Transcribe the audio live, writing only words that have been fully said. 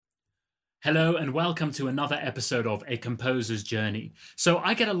Hello and welcome to another episode of A Composer's Journey. So,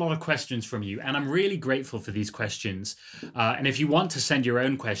 I get a lot of questions from you, and I'm really grateful for these questions. And if you want to send your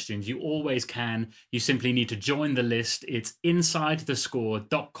own questions, you always can. You simply need to join the list. It's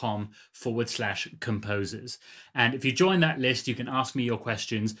insidethescore.com/composers. And if you join that list, you can ask me your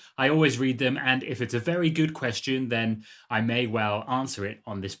questions. I always read them, and if it's a very good question, then I may well answer it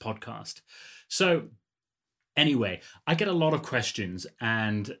on this podcast. So, anyway, I get a lot of questions,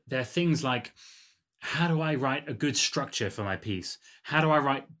 and they're things like, how do I write a good structure for my piece? How do I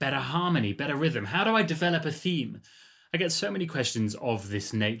write better harmony, better rhythm? How do I develop a theme? I get so many questions of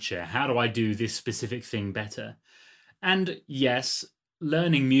this nature. How do I do this specific thing better? And yes,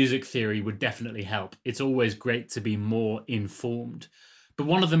 learning music theory would definitely help. It's always great to be more informed. But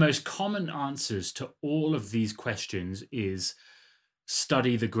one of the most common answers to all of these questions is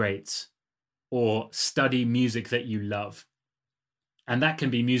study the greats or study music that you love. And that can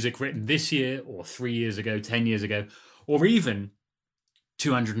be music written this year or 3 years ago, 10 years ago, or even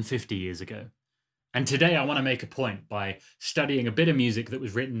 250 years ago. And today I want to make a point by studying a bit of music that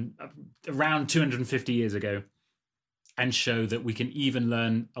was written around 250 years ago and show that we can even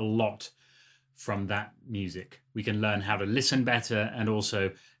learn a lot from that music. We can learn how to listen better and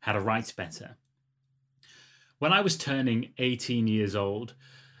also how to write better. When I was turning 18 years old,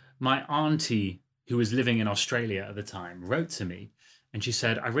 my auntie, who was living in Australia at the time, wrote to me and she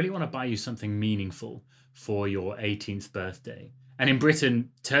said, I really want to buy you something meaningful for your 18th birthday. And in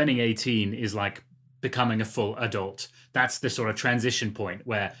Britain, turning 18 is like becoming a full adult. That's the sort of transition point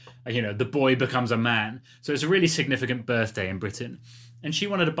where, the boy becomes a man. So it's a really significant birthday in Britain. And she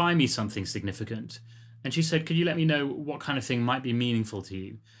wanted to buy me something significant. And she said, could you let me know what kind of thing might be meaningful to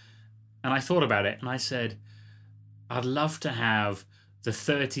you? And I thought about it and I said, I'd love to have the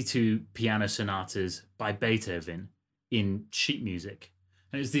 32 piano sonatas by Beethoven in sheet music.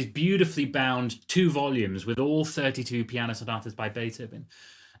 And it's these beautifully bound 2 volumes with all 32 piano sonatas by Beethoven.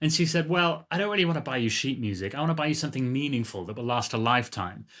 And she said, well, I don't really want to buy you sheet music. I want to buy you something meaningful that will last a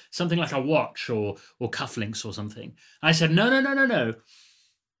lifetime. Something like a watch or cufflinks or something. And I said, no, no, no, no, no.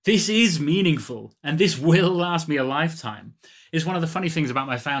 This is meaningful and this will last me a lifetime. It's one of the funny things about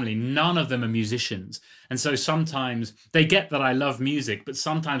my family. None of them are musicians. And so sometimes they get that I love music, but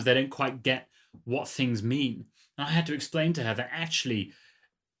sometimes they don't quite get what things mean. And I had to explain to her that actually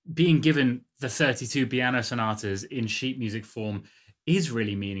being given the 32 piano sonatas in sheet music form is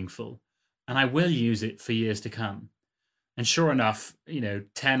really meaningful. And I will use it for years to come. And sure enough,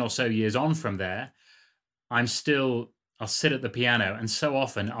 10 or so years on from there, I'll sit at the piano and so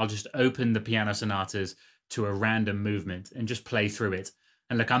often I'll just open the piano sonatas to a random movement and just play through it.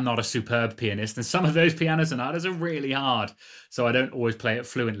 And look, I'm not a superb pianist and some of those piano sonatas are really hard. So I don't always play it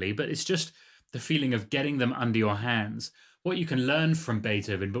fluently, but it's just the feeling of getting them under your hands. What you can learn from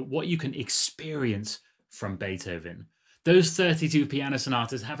Beethoven, but what you can experience from Beethoven. Those 32 piano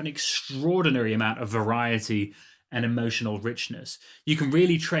sonatas have an extraordinary amount of variety and emotional richness. You can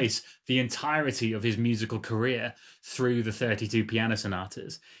really trace the entirety of his musical career through the 32 piano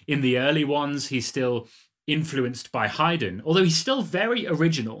sonatas. In the early ones, he's still influenced by Haydn, although he's still very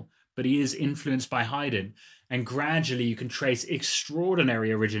original, but he is influenced by Haydn. And gradually you can trace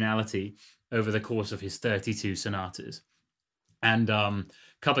extraordinary originality over the course of his 32 sonatas. And a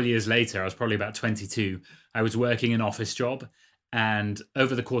couple of years later, I was probably about 22, I was working an office job. And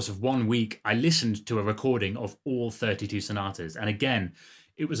over the course of 1 week, I listened to a recording of all 32 sonatas. And again,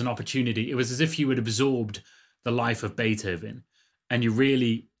 it was an opportunity. It was as if you had absorbed the life of Beethoven and you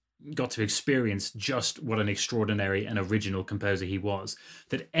really got to experience just what an extraordinary and original composer he was.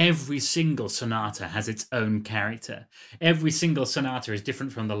 That every single sonata has its own character. Every single sonata is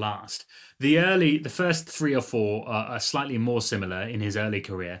different from the last. The first 3 or 4 are slightly more similar in his early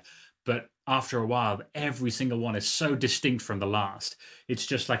career, but after a while, every single one is so distinct from the last. It's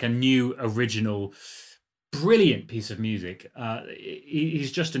just like a new, original, brilliant piece of music.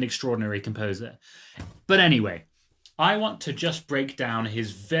 He's just an extraordinary composer. But anyway, I want to just break down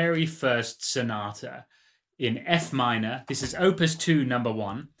his very first sonata in F minor. This is Opus 2, number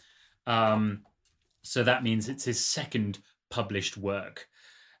 1. So that means it's his second published work.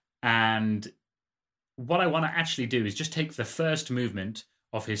 And what I want to actually do is just take the first movement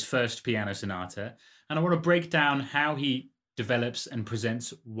of his first piano sonata, and I want to break down how he develops and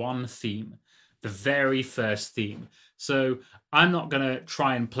presents one theme, the very first theme. So I'm not going to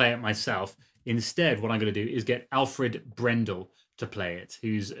try and play it myself. Instead, what I'm going to do is get Alfred Brendel to play it.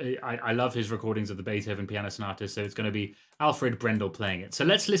 I love his recordings of the Beethoven piano sonatas, so it's going to be Alfred Brendel playing it. So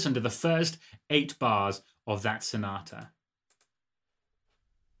let's listen to the first 8 bars of that sonata.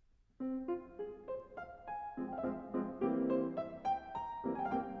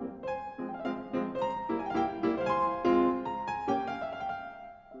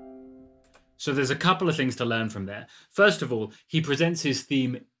 So there's a couple of things to learn from there. First of all, he presents his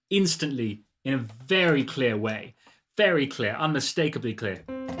theme instantly in a very clear way. Very clear, unmistakably clear.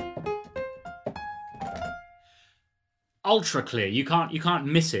 Ultra clear. You can't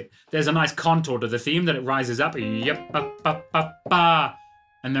miss it. There's a nice contour to the theme that it rises up, yep,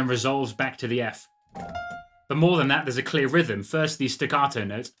 and then resolves back to the F. But more than that, there's a clear rhythm. First these staccato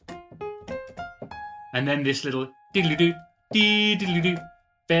notes, and then this little diddly-doo, diddly-doo,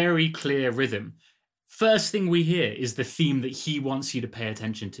 very clear rhythm. First thing we hear is the theme that he wants you to pay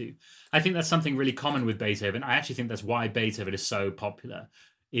attention to. I think that's something really common with Beethoven. I actually think that's why Beethoven is so popular,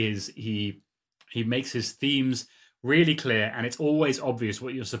 is he makes his themes really clear, and it's always obvious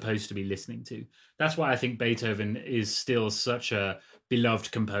what you're supposed to be listening to. That's why I think Beethoven is still such a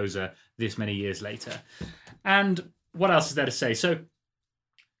beloved composer this many years later. And what else is there to say? So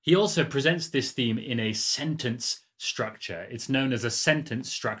he also presents this theme in a sentence structure. It's known as a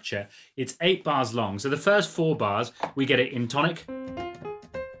sentence structure. It's 8 bars long. So the first 4 bars, we get it in tonic,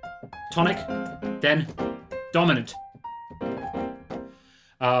 tonic, then dominant.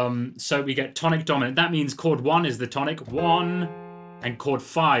 So we get tonic, dominant. That means chord 1 is the tonic, 1, and chord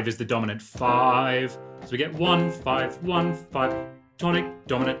 5 is the dominant, 5. So we get 1, 5, 1, 5, tonic,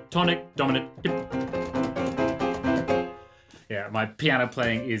 dominant. Yeah, my piano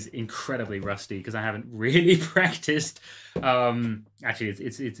playing is incredibly rusty because I haven't really practiced. Actually,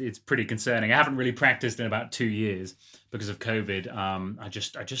 it's pretty concerning. I haven't really practiced in about 2 years because of COVID. I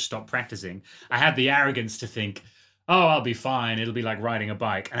just stopped practicing. I had the arrogance to think, oh, I'll be fine. It'll be like riding a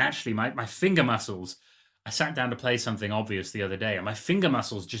bike. And actually, my finger muscles, I sat down to play something obvious the other day, and my finger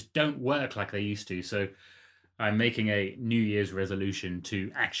muscles just don't work like they used to. So I'm making a New Year's resolution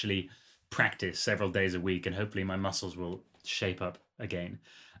to actually practice several days a week, and hopefully my muscles will shape up again.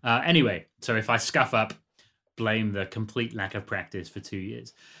 Anyway, so if I scuff up, blame the complete lack of practice for 2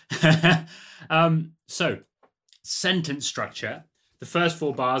 years. So, sentence structure. The first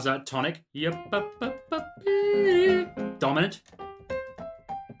 4 bars are tonic, dominant,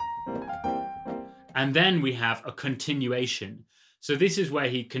 and then we have a continuation. So this is where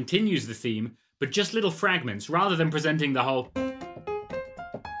he continues the theme, but just little fragments. Rather than presenting the whole,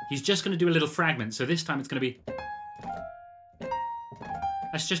 he's just going to do a little fragment. So this time it's going to be,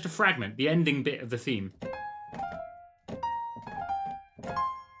 that's just a fragment, the ending bit of the theme.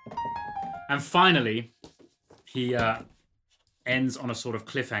 And finally, he ends on a sort of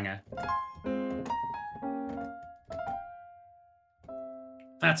cliffhanger.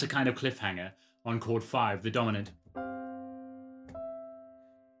 That's a kind of cliffhanger on chord 5, the dominant.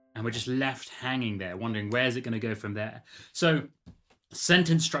 And we're just left hanging there, wondering where's it going to go from there. So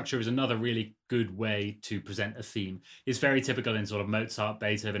sentence structure is another really good way to present a theme. It's very typical in sort of Mozart,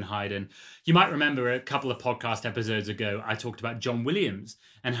 Beethoven, Haydn. You might remember a couple of podcast episodes ago, I talked about John Williams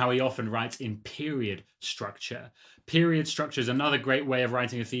and how he often writes in period structure. Period structure is another great way of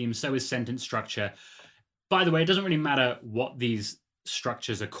writing a theme. So is sentence structure. By the way, it doesn't really matter what these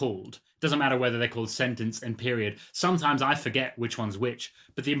structures are called. It doesn't matter whether they're called sentence and period. Sometimes I forget which one's which,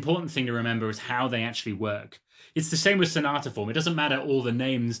 but the important thing to remember is how they actually work. It's the same with sonata form. It doesn't matter all the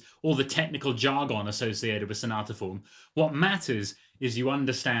names, all the technical jargon associated with sonata form. What matters is you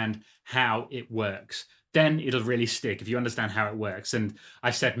understand how it works. Then it'll really stick if you understand how it works. And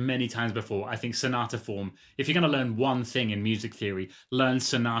I've said many times before, I think sonata form, if you're going to learn one thing in music theory, learn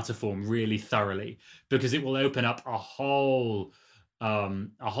sonata form really thoroughly, because it will open up a whole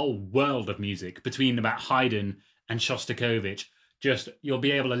world of music between about Haydn and Shostakovich. Just, you'll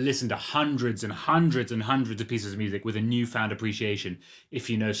be able to listen to hundreds and hundreds and hundreds of pieces of music with a newfound appreciation if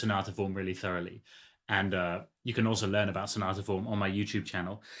you know sonata form really thoroughly. And you can also learn about sonata form on my YouTube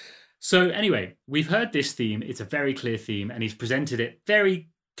channel. So anyway, we've heard this theme. It's a very clear theme, and he's presented it very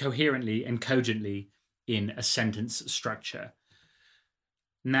coherently and cogently in a sentence structure.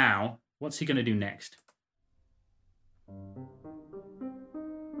 Now, what's he going to do next?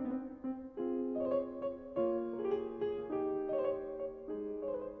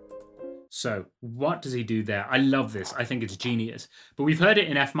 So, what does he do there? I love this. I think it's genius. But we've heard it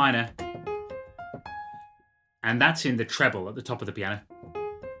in F minor, and that's in the treble at the top of the piano.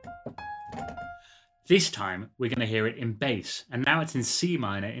 This time, we're going to hear it in bass, and now it's in C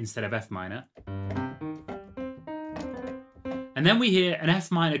minor instead of F minor. And then we hear an F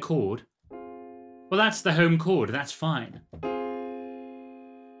minor chord. Well, that's the home chord. That's fine.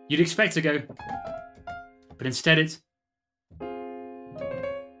 You'd expect to go, but instead it's,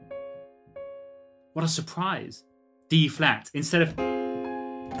 what a surprise. D flat. Instead of,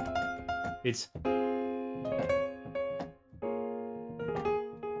 it's,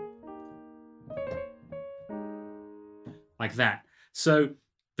 like that. So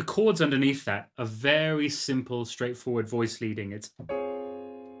The chords underneath that are very simple, straightforward voice leading. It's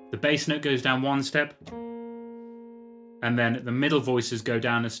the bass note goes down one step, and then the middle voices go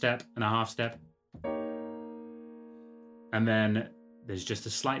down a step and a half step. And then there's just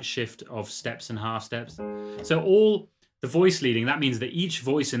a slight shift of steps and half steps. So all the voice leading, that means that each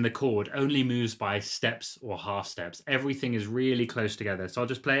voice in the chord only moves by steps or half steps. Everything is really close together. So I'll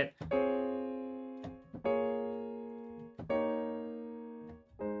just play it.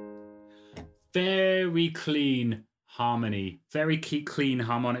 Very clean harmony, very clean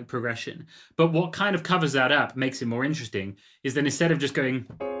harmonic progression. But what kind of covers that up, makes it more interesting, is that instead of just going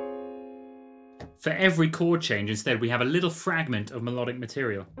for every chord change, instead we have a little fragment of melodic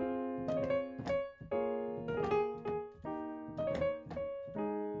material.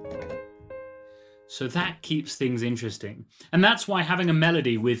 So that keeps things interesting. And that's why having a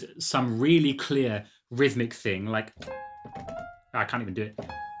melody with some really clear rhythmic thing, like, I can't even do it.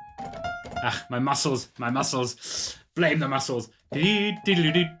 My muscles, blame the muscles.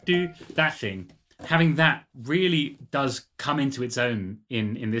 That thing, having that really does come into its own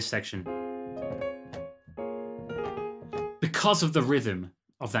in this section. Because of the rhythm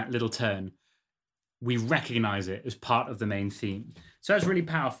of that little turn, we recognize it as part of the main theme. So that's really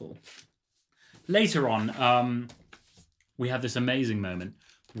powerful. Later on, we have this amazing moment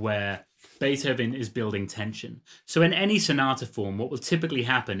where Beethoven is building tension. So in any sonata form, what will typically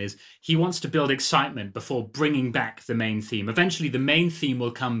happen is he wants to build excitement before bringing back the main theme. Eventually, the main theme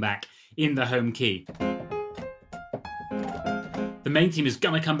will come back in the home key. The main theme is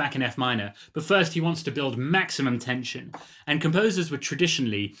going to come back in F minor, but first he wants to build maximum tension. And composers would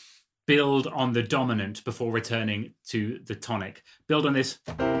traditionally build on the dominant before returning to the tonic. Build on this.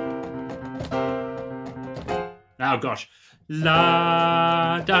 Oh gosh.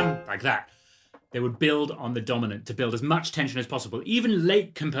 La, dun, like that. They would build on the dominant to build as much tension as possible. Even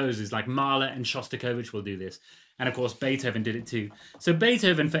late composers like Mahler and Shostakovich will do this. And of course, Beethoven did it too. So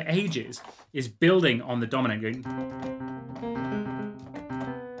Beethoven, for ages, is building on the dominant, going...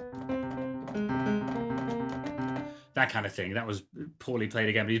 that kind of thing. That was poorly played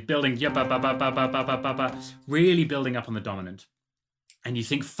again, but he's building... really building up on the dominant. And you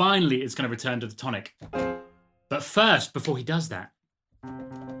think, finally, it's going to return to the tonic. But first, before he does that,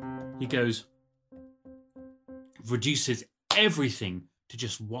 he goes... reduces everything to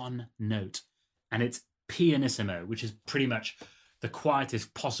just one note, and it's pianissimo, which is pretty much the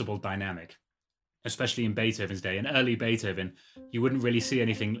quietest possible dynamic, especially in Beethoven's day. In early Beethoven, you wouldn't really see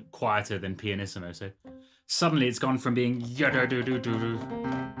anything quieter than pianissimo. So suddenly it's gone from being it's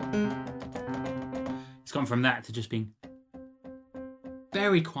gone from that to just being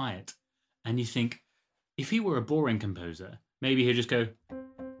very quiet. And you think, if he were a boring composer, maybe he'd just go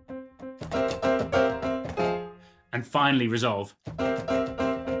and finally resolve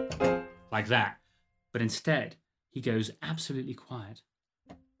like that. But instead, he goes absolutely quiet.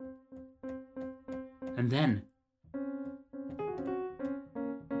 And then,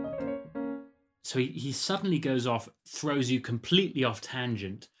 so he suddenly goes off, throws you completely off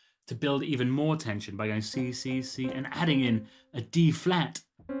tangent to build even more tension by going C, C, C, and adding in a D flat.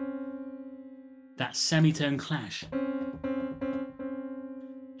 That semitone clash.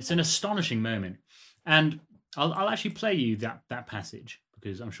 It's an astonishing moment. And I'll actually play you that passage,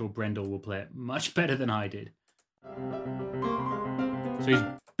 because I'm sure Brendel will play it much better than I did. So he's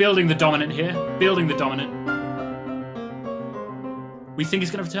building the dominant here, building the dominant. We think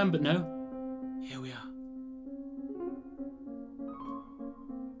he's going to return, but no. Here we are.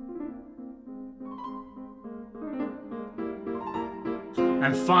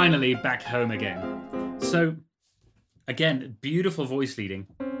 And finally, back home again. So, again, beautiful voice leading.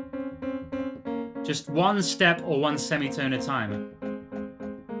 Just one step or one semitone at a time.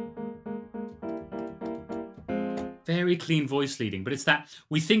 Very clean voice leading, but it's that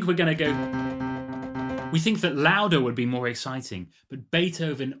we think we're going to go... We think that louder would be more exciting, but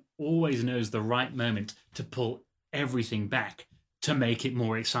Beethoven always knows the right moment to pull everything back to make it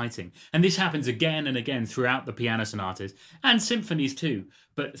more exciting. And this happens again and again throughout the piano sonatas, and symphonies too.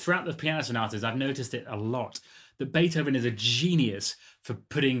 But throughout the piano sonatas, I've noticed it a lot, that Beethoven is a genius for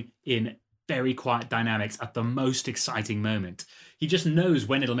putting in very quiet dynamics at the most exciting moment. He just knows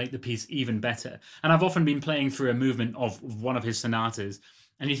when it'll make the piece even better. And I've often been playing through a movement of one of his sonatas,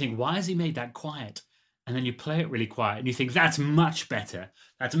 and you think, why has he made that quiet? And then you play it really quiet, and you think, that's much better.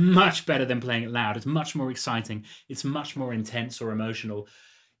 That's much better than playing it loud. It's much more exciting. It's much more intense or emotional.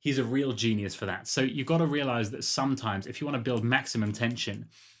 He's a real genius for that. So you've got to realize that sometimes, if you want to build maximum tension,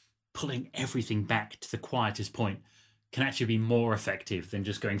 pulling everything back to the quietest point can actually be more effective than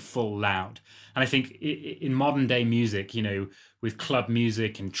just going full loud. And I think in modern day music, with club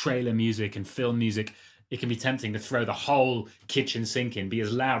music and trailer music and film music, it can be tempting to throw the whole kitchen sink in, be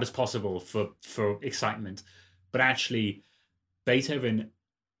as loud as possible for excitement. But actually, Beethoven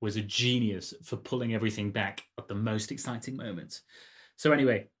was a genius for pulling everything back at the most exciting moments. So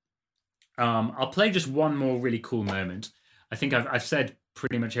anyway, I'll play just one more really cool moment. I think I've said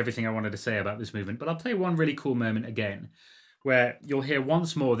pretty much everything I wanted to say about this movement, but I'll play one really cool moment again, where you'll hear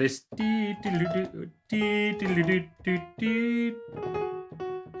once more this. These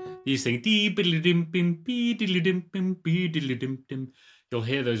things. You'll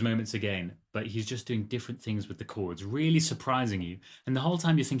hear those moments again, but he's just doing different things with the chords, really surprising you. And the whole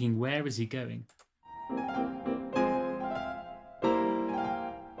time you're thinking, where is he going?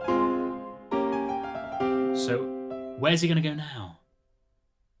 So, where's he going to go now?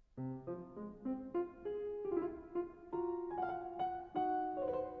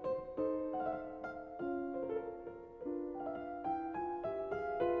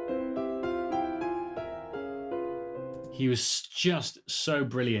 He was just so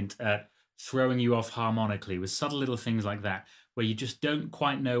brilliant at throwing you off harmonically with subtle little things like that, where you just don't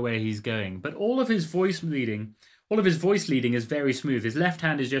quite know where he's going. But all of his voice leading is very smooth. His left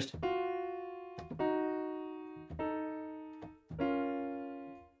hand is just.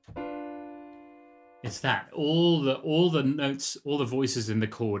 It's that. All the notes, all the voices in the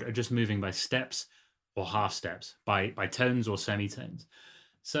chord are just moving by steps or half steps, by tones or semitones.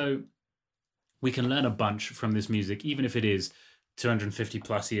 So we can learn a bunch from this music, even if it is 250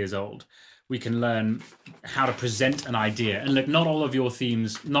 plus years old. We can learn how to present an idea. And look, not all of your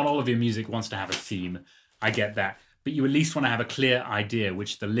music wants to have a theme. I get that. But you at least want to have a clear idea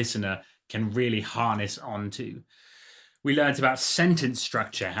which the listener can really harness onto. We learned about sentence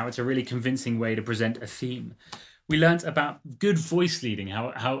structure, how it's a really convincing way to present a theme. We learned about good voice leading,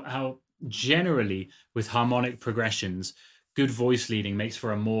 how generally with harmonic progressions, good voice leading makes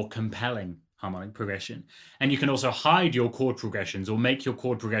for a more compelling harmonic progression. And you can also hide your chord progressions or make your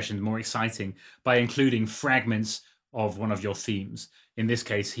chord progressions more exciting by including fragments of one of your themes. In this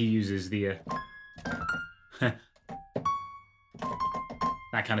case, he uses the that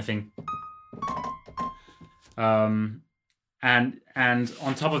kind of thing. And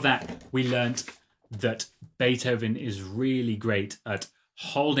on top of that, we learnt that Beethoven is really great at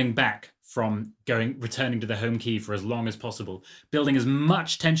holding back from returning to the home key for as long as possible, building as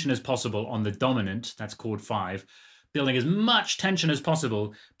much tension as possible on the dominant, that's chord 5, building as much tension as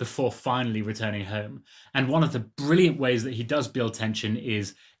possible before finally returning home. And one of the brilliant ways that he does build tension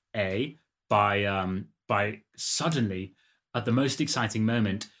is by suddenly, at the most exciting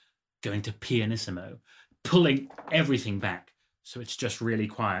moment, going to pianissimo, pulling everything back so it's just really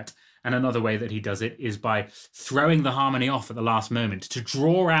quiet. And another way that he does it is by throwing the harmony off at the last moment to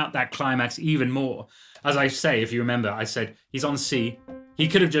draw out that climax even more. As I say, if you remember, I said he's on C. He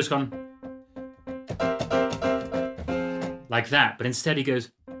could have just gone like that, but instead he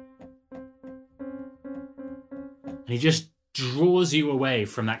goes, and he just draws you away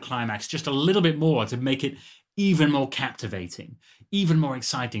from that climax just a little bit more to make it even more captivating, even more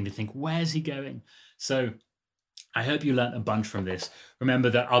exciting to think, where's he going? So I hope you learnt a bunch from this. Remember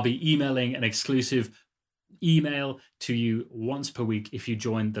that I'll be emailing an exclusive email to you once per week if you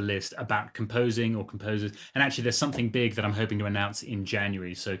join the list about composing or composers. And actually, there's something big that I'm hoping to announce in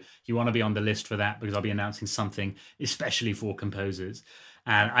January. So you want to be on the list for that, because I'll be announcing something especially for composers.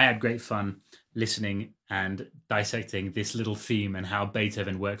 And I had great fun listening and dissecting this little theme and how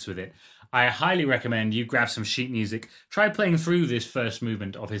Beethoven works with it. I highly recommend you grab some sheet music, try playing through this first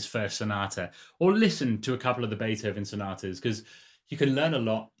movement of his first sonata, or listen to a couple of the Beethoven sonatas, because you can learn a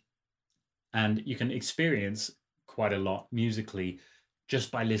lot and you can experience quite a lot musically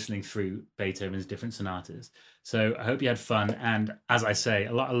just by listening through Beethoven's different sonatas. So I hope you had fun. And as I say,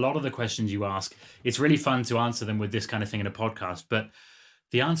 a lot of the questions you ask, it's really fun to answer them with this kind of thing in a podcast, but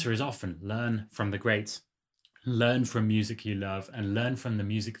the answer is often learn from the greats. Learn from music you love and learn from the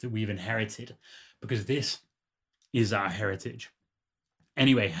music that we've inherited, because this is our heritage.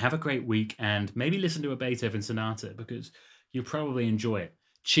 Anyway, have a great week and maybe listen to a Beethoven sonata, because you'll probably enjoy it.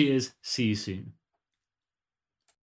 Cheers. See you soon.